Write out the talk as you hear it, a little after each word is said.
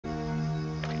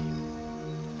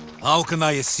How can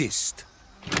I assist?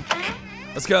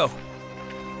 Let's go.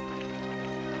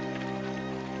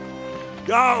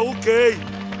 Yeah, okay.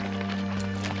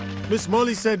 Miss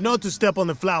Molly said not to step on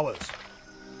the flowers.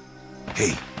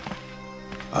 Hey,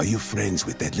 are you friends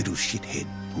with that little shithead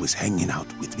who was hanging out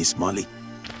with Miss Molly?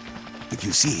 If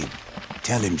you see him,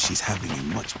 tell him she's having a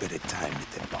much better time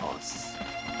with the boss.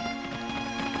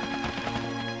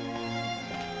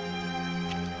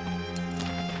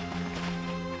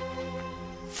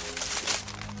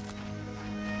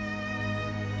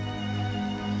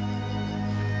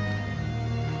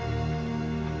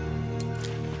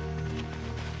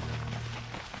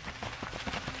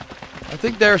 I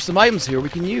think there are some items here we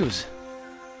can use.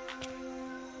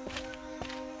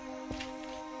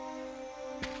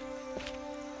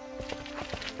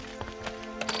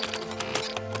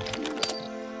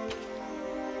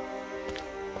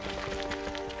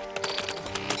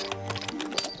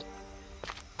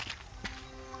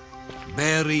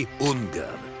 Berry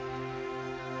Unger.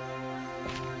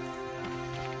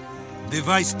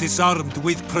 Device disarmed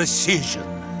with precision.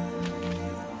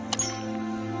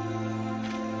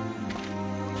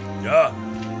 Yeah.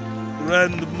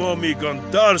 Grand Mommy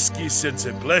Gondarski sends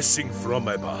a blessing from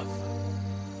above.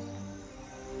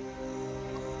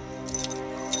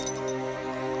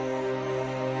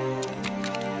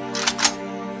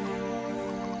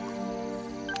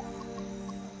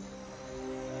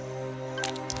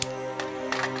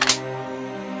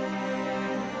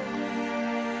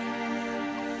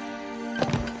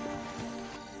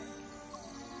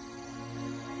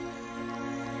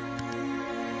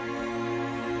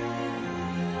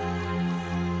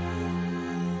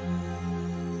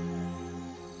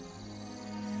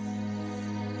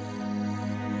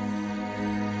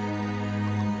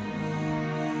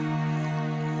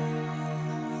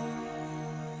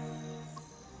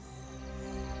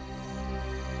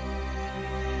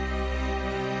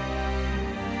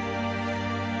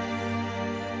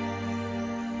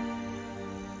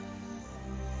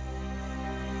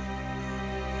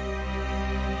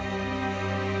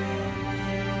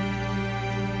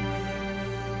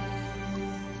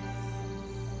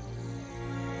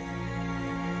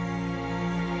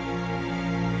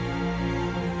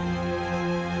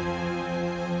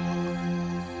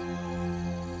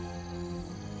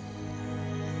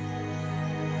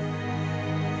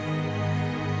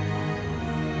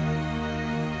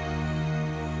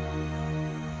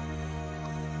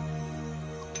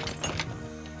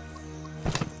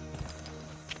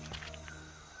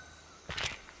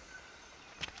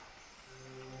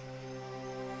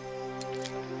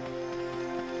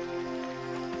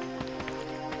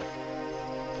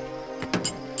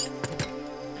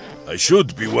 I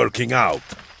should be working out.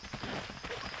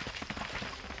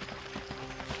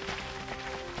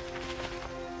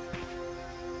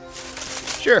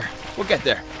 Sure, we'll get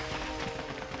there.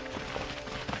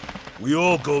 We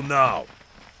all go now.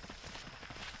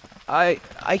 I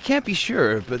can't be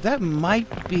sure, but that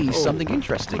might be something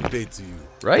interesting. Good day to you.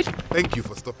 Right? Thank you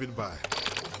for stopping by.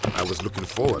 I was looking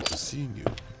forward to seeing you.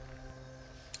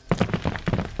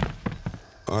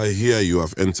 I hear you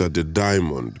have entered the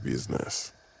diamond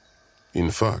business. In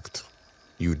fact,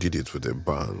 you did it with a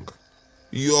bang.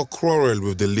 Your quarrel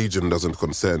with the Legion doesn't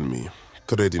concern me.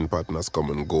 Trading partners come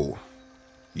and go.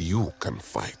 You can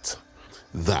fight.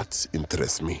 That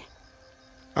interests me.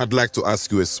 I'd like to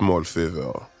ask you a small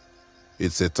favor.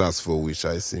 It's a task for which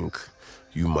I think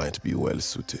you might be well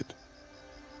suited.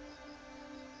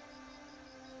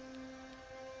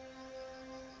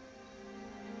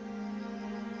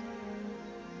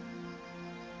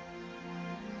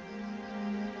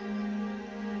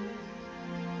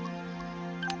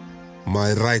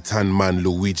 My right-hand man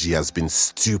Luigi has been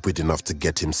stupid enough to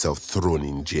get himself thrown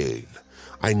in jail.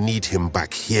 I need him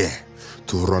back here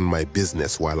to run my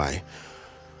business while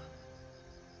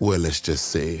well, let's just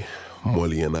say,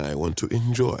 Molly and I want to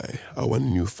enjoy our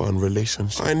newfound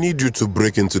relationship. I need you to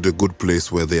break into the good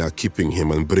place where they are keeping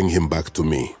him and bring him back to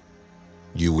me.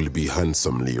 You will be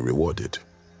handsomely rewarded.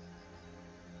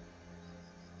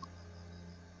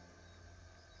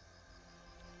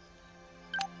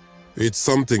 It's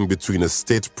something between a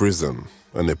state prison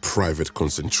and a private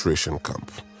concentration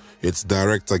camp. Its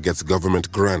director gets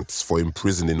government grants for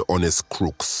imprisoning honest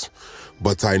crooks.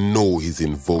 But I know he's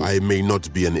involved. I may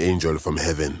not be an angel from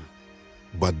heaven,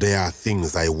 but there are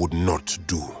things I would not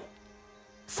do.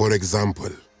 For example,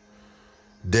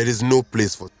 there is no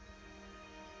place for...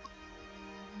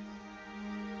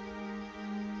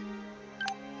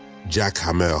 Jack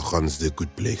Hammer runs the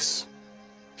good place.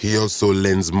 He also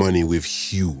lends money with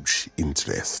huge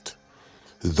interest.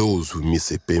 Those who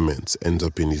miss a payment end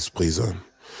up in his prison.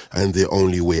 and the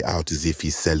only way out is if he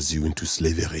sells you into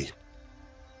slavery.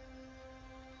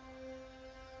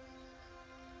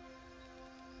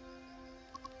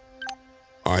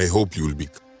 I hope you'll be...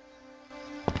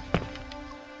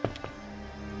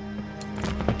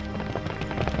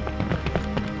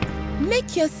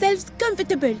 Make yourselves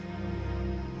comfortable.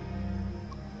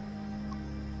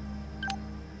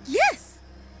 Yes,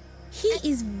 he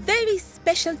is very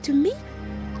special to me.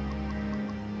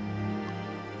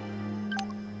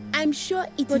 I'm sure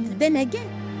it is. But then again,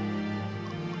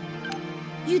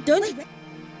 you don't... Wait.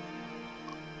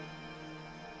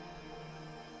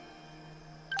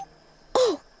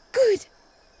 Oh, good.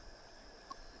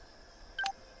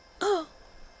 Oh,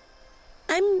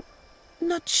 I'm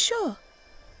not sure.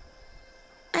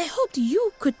 I hoped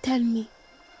you could tell me.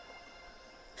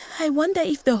 I wonder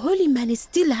if the holy man is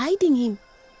still hiding him.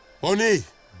 Honey,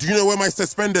 do you know where my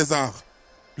suspenders are?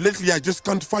 Lately, I just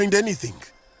can't find anything.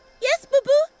 Yes,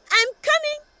 Boo-Boo, I'm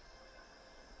coming.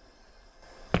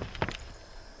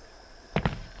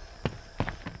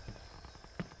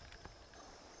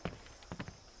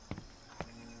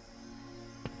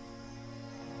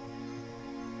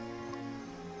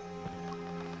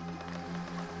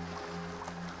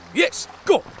 Yes,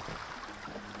 go!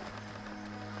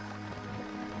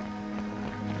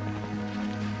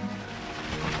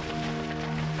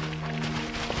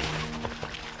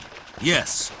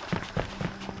 Yes.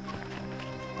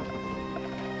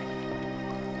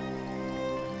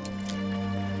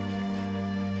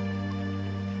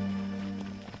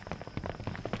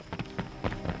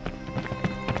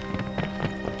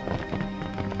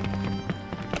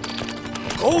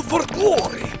 Go for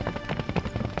glory!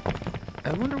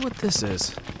 I wonder what this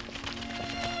is.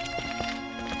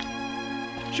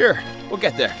 Sure, we'll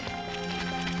get there.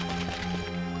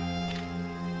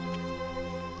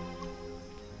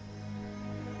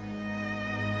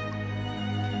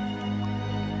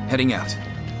 Heading out.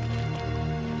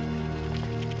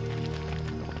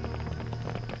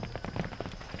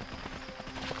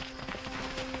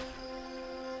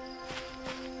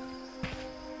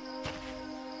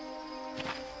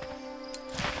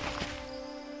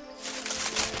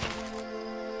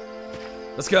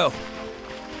 Let's go.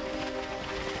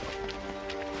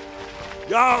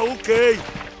 Yeah, okay.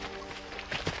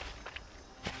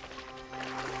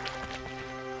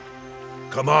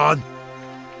 Come on.